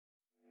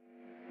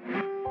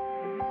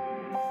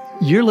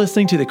You're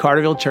listening to the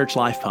Carterville Church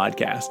Life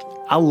Podcast.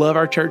 I love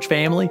our church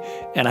family,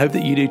 and I hope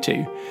that you do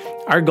too.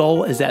 Our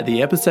goal is that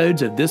the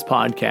episodes of this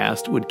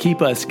podcast would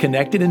keep us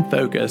connected and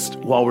focused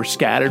while we're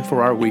scattered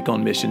for our week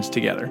on missions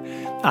together.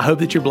 I hope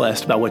that you're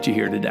blessed by what you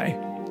hear today.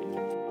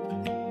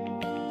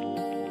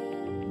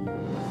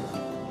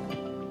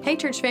 Hey,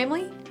 church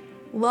family.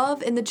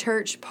 Love in the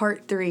Church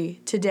Part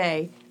 3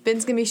 today.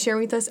 Ben's going to be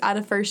sharing with us out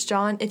of 1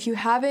 John. If you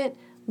haven't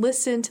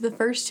listened to the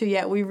first two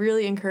yet, we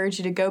really encourage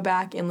you to go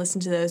back and listen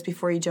to those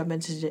before you jump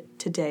into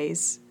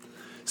today's.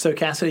 So,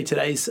 Cassidy,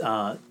 today's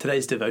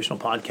devotional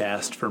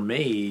podcast for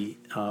me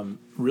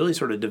really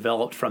sort of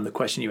developed from the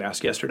question you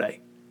asked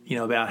yesterday,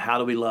 about how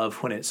do we love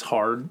when it's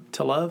hard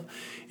to love.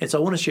 And so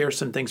I want to share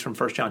some things from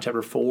 1 John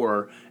chapter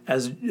 4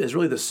 as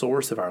really the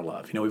source of our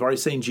love. We've already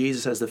seen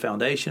Jesus as the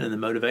foundation and the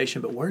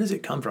motivation, but where does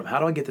it come from? How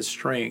do I get the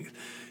strength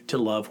to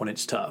love when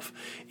it's tough?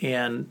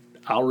 And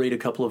I'll read a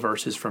couple of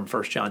verses from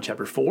 1 John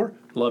chapter 4.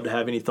 Love to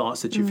have any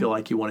thoughts that you feel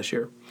like you want to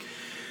share.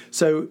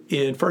 So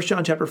in 1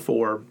 John chapter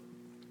 4,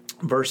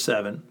 verse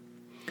 7,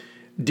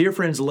 dear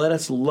friends, let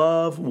us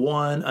love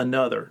one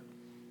another.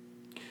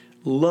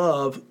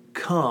 Love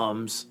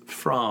comes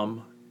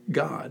from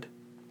God.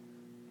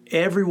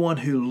 Everyone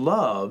who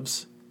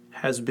loves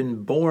has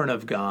been born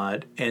of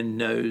God and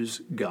knows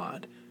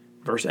God.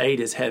 Verse 8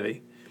 is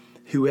heavy.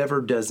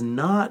 Whoever does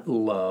not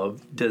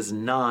love does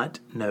not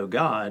know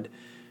God,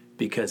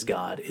 because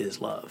God is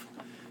love.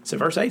 So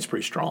verse 8 is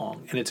pretty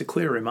strong, and it's a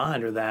clear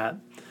reminder that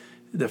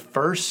the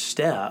first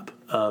step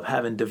of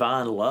having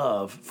divine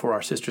love for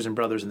our sisters and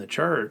brothers in the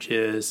church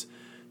is,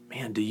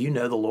 man, do you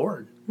know the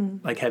Lord?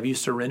 Like, have you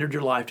surrendered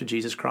your life to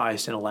Jesus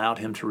Christ and allowed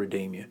Him to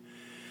redeem you?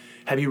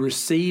 Have you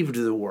received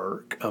the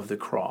work of the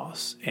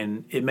cross?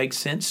 And it makes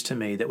sense to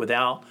me that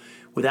without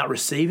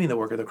receiving the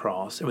work of the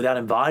cross and without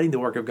inviting the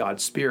work of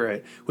God's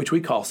Spirit, which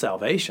we call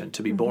salvation,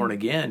 to be born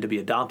again, to be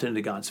adopted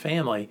into God's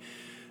family,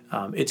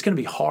 it's going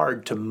to be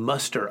hard to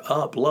muster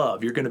up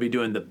love. You're going to be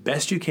doing the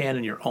best you can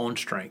in your own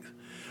strength.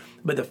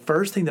 But the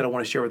first thing that I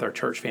want to share with our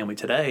church family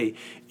today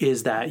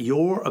is that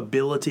your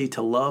ability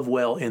to love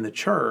well in the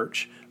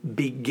church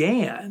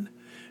began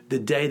the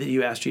day that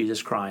you asked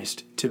Jesus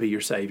Christ to be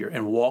your Savior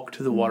and walked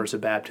to the waters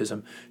of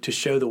baptism to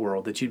show the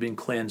world that you've been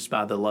cleansed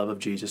by the love of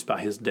Jesus,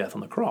 by His death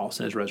on the cross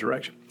and His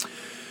resurrection.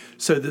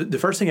 So the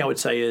first thing I would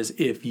say is,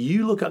 if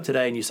you look up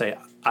today and you say,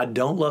 I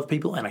don't love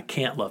people and I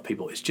can't love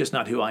people, it's just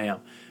not who I am,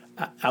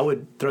 I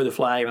would throw the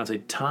flag and I'd say,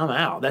 time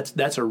out.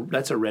 That's a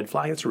red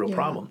flag. That's a real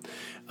problem.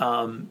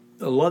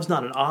 Love's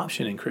not an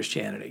option in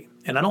Christianity.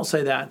 And I don't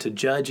say that to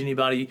judge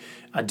anybody.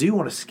 I do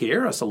want to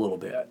scare us a little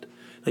bit.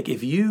 Like,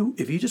 if you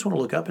just want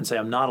to look up and say,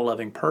 I'm not a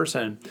loving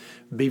person,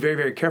 be very,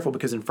 very careful,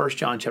 because in 1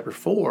 John chapter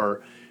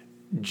 4,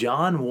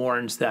 John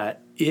warns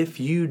that if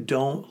you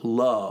don't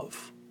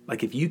love,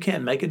 like if you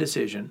can't make a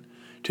decision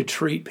to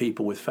treat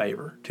people with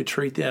favor, to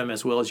treat them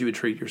as well as you would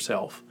treat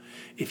yourself,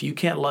 if you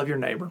can't love your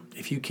neighbor,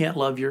 if you can't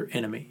love your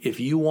enemy, if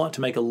you want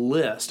to make a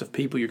list of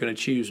people you're going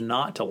to choose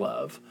not to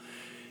love,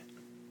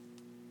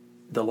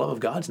 the love of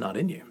God's not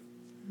in you.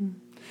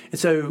 And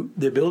so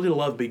the ability to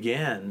love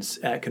begins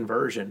at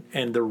conversion.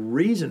 And the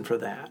reason for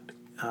that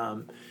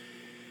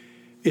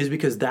is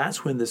because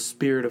that's when the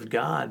Spirit of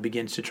God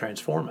begins to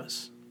transform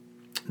us.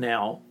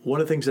 Now,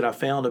 one of the things that I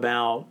found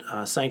about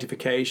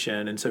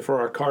sanctification, and so for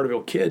our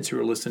Carterville kids who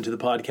are listening to the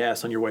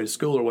podcast on your way to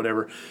school or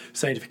whatever,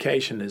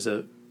 sanctification is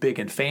a big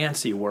and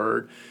fancy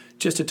word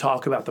just to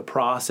talk about the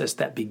process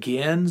that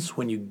begins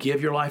when you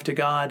give your life to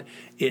God.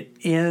 It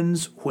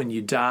ends when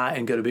you die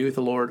and go to be with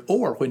the Lord,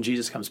 or when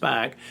Jesus comes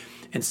back.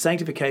 And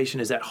sanctification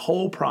is that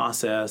whole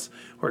process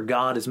where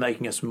God is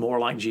making us more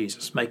like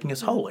Jesus, making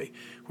us holy,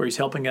 where He's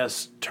helping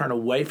us turn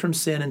away from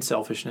sin and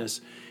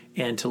selfishness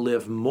and to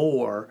live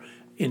more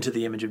into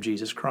the image of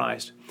Jesus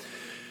Christ.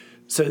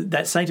 So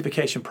that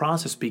sanctification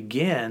process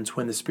begins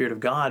when the Spirit of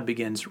God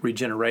begins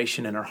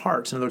regeneration in our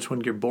hearts. In other words,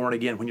 when you're born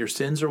again, when your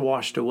sins are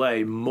washed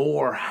away,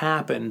 more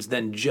happens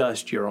than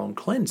just your own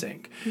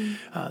cleansing.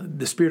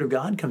 The Spirit of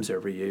God comes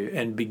over you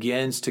and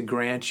begins to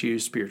grant you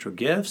spiritual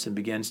gifts and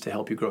begins to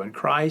help you grow in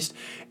Christ.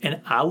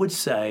 And I would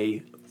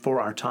say, for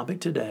our topic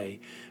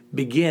today,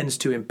 begins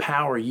to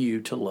empower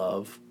you to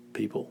love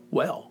people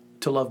well,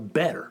 to love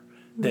better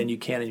than you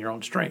can in your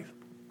own strength.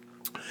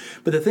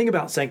 But the thing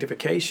about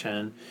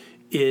sanctification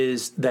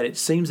is that it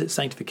seems that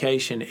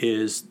sanctification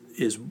is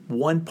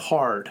one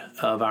part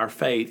of our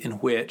faith in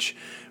which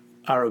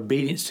our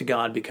obedience to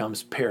God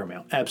becomes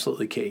paramount,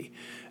 absolutely key.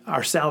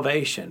 Our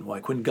salvation,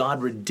 like when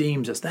God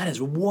redeems us, that is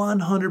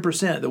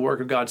 100% the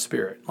work of God's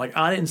Spirit. Like,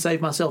 I didn't save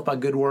myself by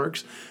good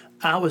works.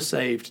 I was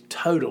saved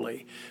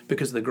totally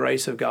because of the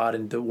grace of God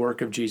and the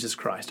work of Jesus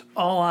Christ.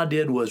 All I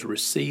did was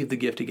receive the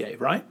gift He gave,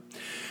 right?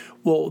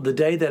 Well, the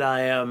day that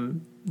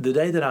I'm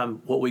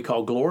what we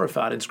call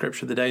glorified in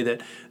Scripture, the day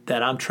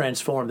that I'm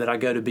transformed, that I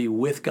go to be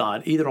with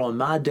God, either on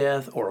my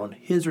death or on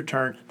His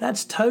return,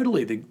 that's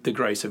totally the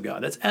grace of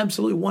God. That's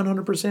absolutely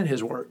 100%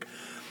 His work.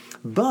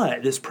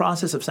 But this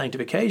process of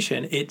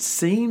sanctification, it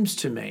seems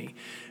to me,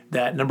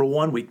 that, number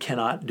one, we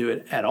cannot do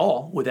it at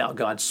all without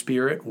God's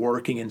Spirit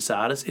working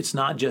inside us. It's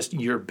not just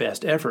your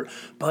best effort,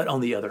 but on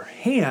the other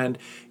hand,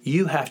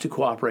 you have to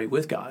cooperate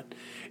with God.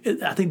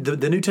 I think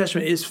the New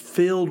Testament is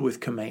filled with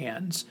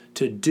commands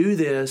to do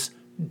this,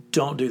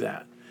 don't do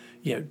that.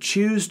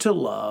 Choose to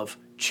love,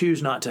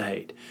 choose not to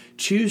hate.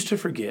 Choose to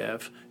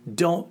forgive,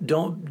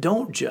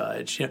 don't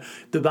judge.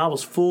 The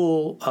Bible's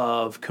full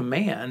of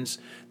commands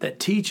that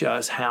teach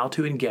us how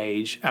to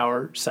engage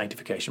our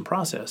sanctification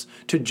process,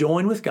 to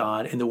join with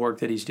God in the work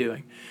that He's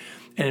doing.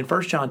 And in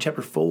 1 John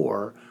chapter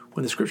 4,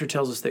 when the Scripture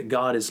tells us that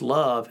God is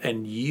love,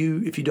 and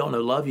if you don't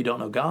know love, you don't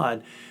know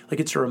God,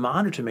 it's a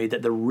reminder to me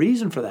that the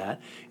reason for that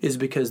is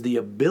because the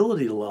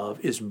ability to love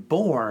is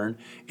born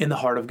in the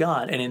heart of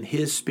God and in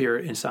His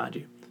Spirit inside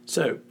you.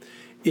 So,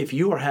 if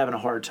you are having a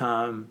hard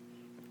time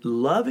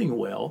loving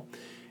well,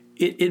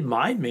 it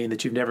might mean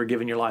that you've never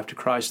given your life to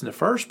Christ in the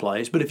first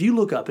place. But if you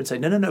look up and say,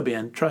 no,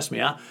 Ben, trust me,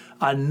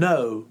 I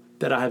know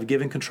that I have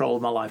given control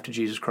of my life to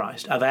Jesus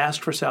Christ. I've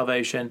asked for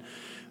salvation.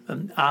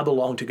 I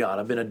belong to God.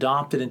 I've been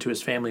adopted into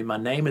His family. My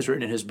name is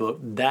written in His book.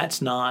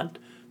 That's not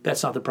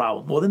the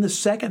problem. Well, then the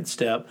second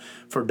step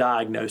for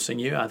diagnosing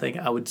you, I think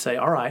I would say,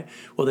 all right,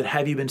 well, then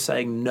have you been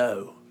saying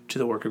no to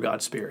the work of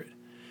God's Spirit?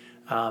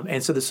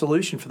 And so the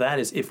solution for that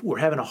is, if we're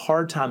having a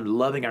hard time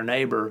loving our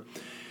neighbor,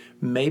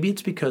 maybe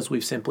it's because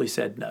we've simply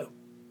said no.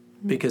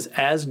 Because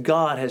as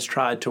God has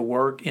tried to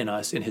work in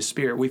us in His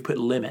Spirit, we've put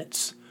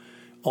limits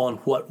on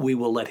what we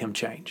will let Him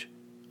change,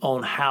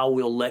 on how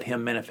we'll let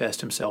Him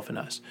manifest Himself in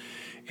us.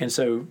 And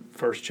so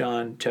 1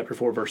 John chapter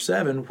 4, verse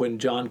 7, when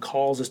John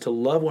calls us to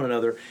love one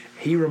another,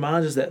 he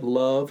reminds us that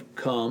love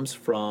comes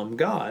from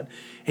God.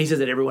 And he says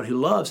that everyone who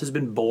loves has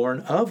been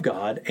born of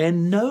God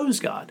and knows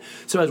God.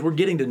 So as we're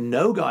getting to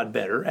know God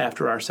better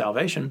after our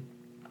salvation,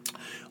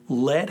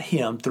 let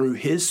Him, through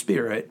His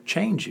Spirit,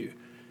 change you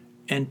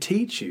and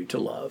teach you to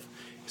love.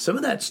 Some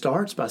of that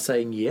starts by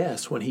saying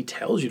yes when He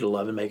tells you to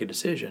love and make a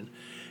decision.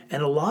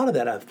 And a lot of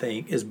that, I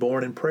think, is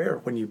born in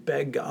prayer when you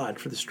beg God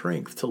for the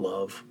strength to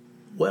love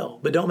well.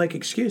 But don't make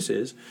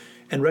excuses,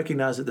 and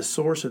recognize that the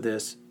source of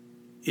this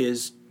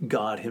is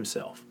God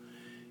Himself.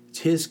 It's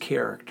His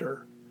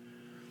character.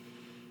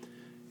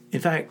 In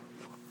fact,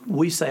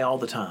 we say all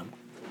the time,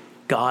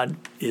 God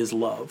is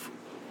love.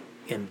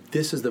 And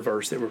this is the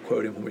verse that we're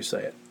quoting when we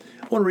say it.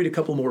 I want to read a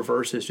couple more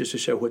verses just to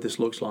show what this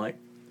looks like.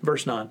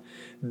 Verse 9,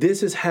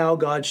 this is how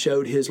God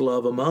showed His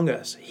love among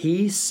us.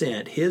 He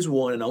sent His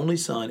one and only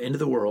Son into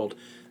the world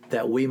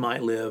that we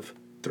might live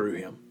through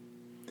Him.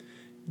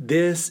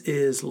 This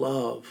is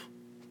love.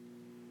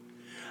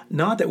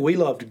 Not that we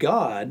loved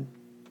God,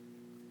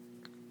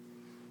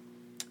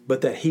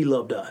 but that He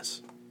loved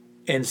us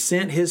and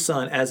sent His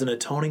Son as an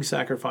atoning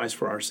sacrifice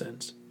for our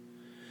sins.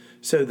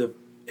 So the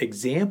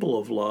example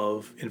of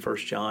love in 1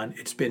 John,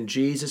 it's been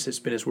Jesus, it's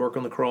been His work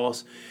on the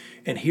cross,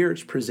 and here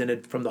it's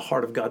presented from the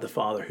heart of God the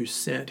Father, who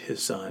sent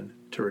His Son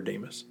to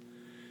redeem us.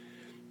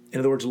 In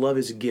other words, love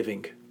is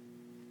giving.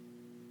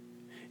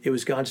 It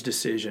was God's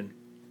decision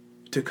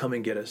to come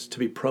and get us, to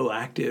be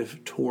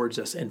proactive towards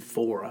us and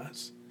for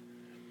us.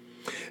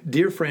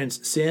 Dear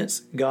friends,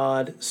 since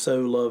God so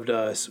loved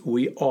us,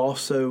 we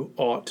also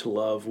ought to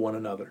love one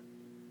another.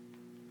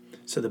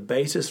 So the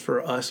basis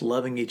for us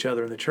loving each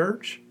other in the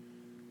church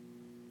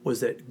was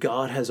that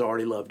God has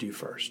already loved you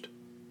first.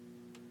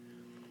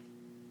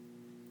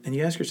 And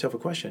you ask yourself a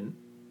question: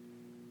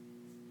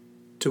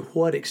 to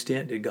what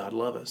extent did God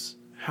love us?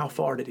 How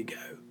far did He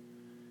go?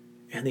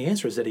 And the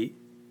answer is that He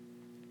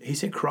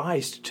sent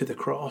Christ to the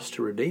cross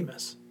to redeem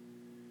us.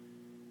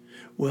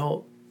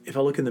 Well, if I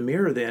look in the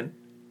mirror then,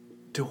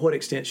 to what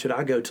extent should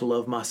I go to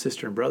love my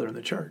sister and brother in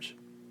the church?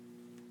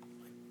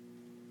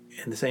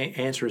 And the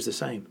answer is the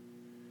same,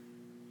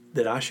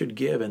 that I should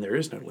give and there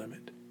is no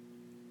limit.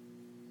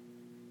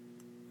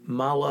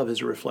 My love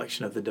is a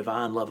reflection of the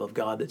divine love of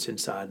God that's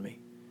inside me.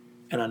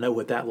 And I know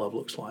what that love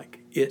looks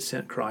like. It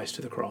sent Christ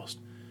to the cross.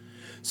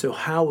 So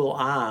how will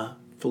I,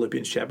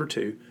 Philippians chapter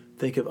 2,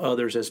 think of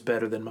others as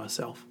better than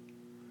myself?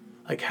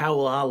 How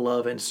will I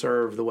love and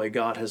serve the way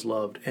God has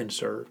loved and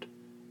served?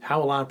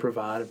 How will I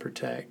provide and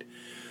protect?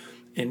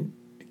 And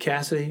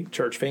Cassidy,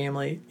 church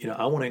family,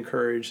 I want to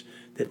encourage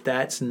that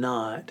that's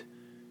not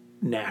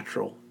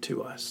natural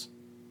to us.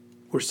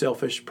 We're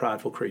selfish,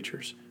 prideful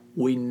creatures.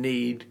 We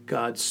need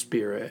God's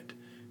Spirit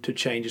to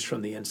change us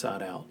from the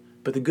inside out.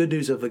 But the good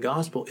news of the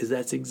gospel is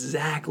that's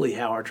exactly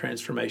how our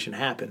transformation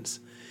happens.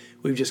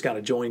 We've just got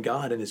to join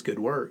God in His good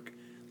work.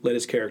 Let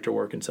His character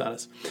work inside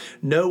us.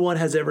 No one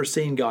has ever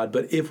seen God,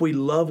 but if we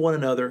love one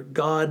another,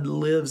 God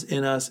lives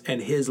in us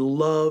and His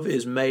love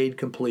is made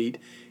complete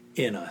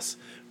in us.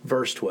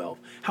 Verse 12.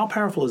 How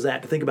powerful is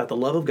that to think about the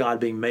love of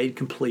God being made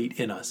complete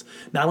in us?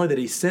 Not only that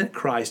He sent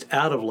Christ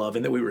out of love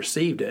and that we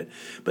received it,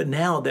 but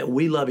now that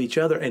we love each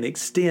other and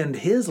extend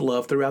His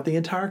love throughout the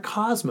entire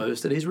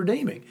cosmos that He's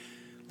redeeming.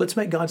 Let's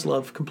make God's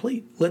love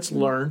complete. Let's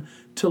learn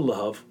to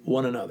love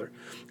one another.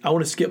 I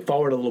want to skip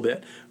forward a little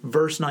bit.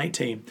 Verse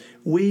 19.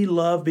 We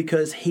love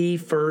because He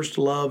first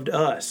loved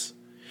us.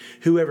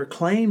 Whoever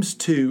claims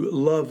to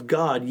love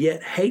God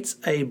yet hates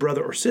a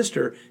brother or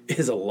sister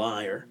is a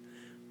liar.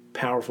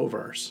 Powerful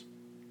verse.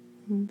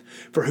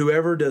 For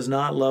whoever does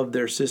not love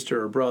their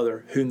sister or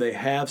brother whom they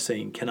have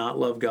seen cannot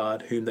love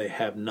God whom they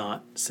have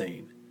not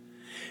seen.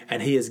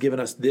 And he has given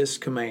us this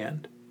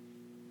command.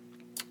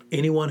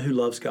 Anyone who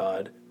loves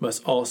God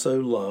must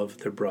also love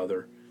their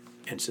brother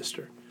and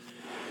sister.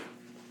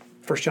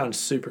 1 John is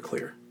super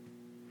clear.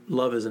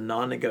 Love is a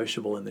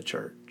non-negotiable in the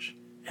church.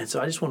 And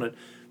so I just want to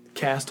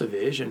cast a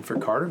vision for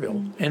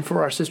Carterville and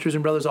for our sisters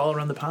and brothers all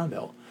around the Pine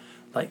Belt.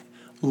 Like,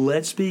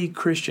 let's be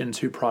Christians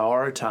who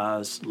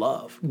prioritize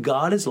love.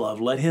 God is love.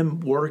 Let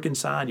him work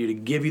inside you to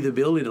give you the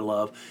ability to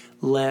love.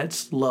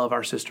 Let's love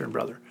our sister and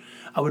brother.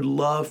 I would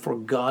love for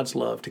God's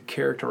love to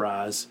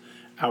characterize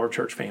our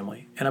church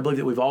family. And I believe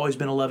that we've always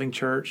been a loving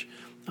church.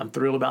 I'm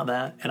thrilled about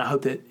that. And I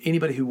hope that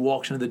anybody who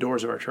walks into the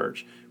doors of our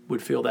church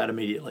would feel that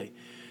immediately.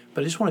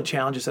 But I just want to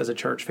challenge us as a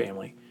church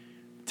family.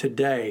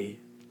 Today,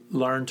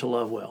 learn to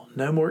love well.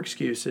 No more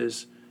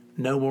excuses.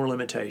 No more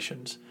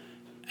limitations.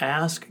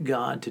 Ask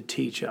God to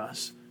teach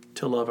us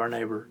to love our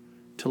neighbor,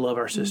 to love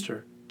our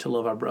sister, to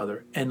love our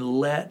brother, and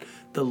let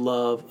the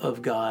love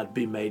of God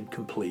be made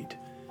complete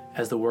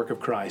as the work of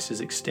Christ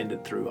is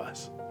extended through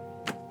us.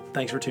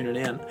 Thanks for tuning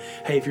in.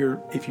 Hey, if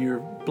you're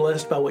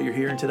blessed by what you're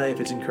hearing today, if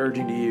it's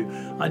encouraging to you,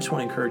 I just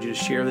want to encourage you to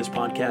share this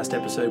podcast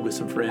episode with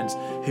some friends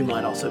who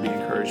might also be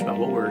encouraged by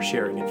what we're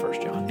sharing in 1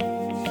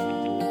 John.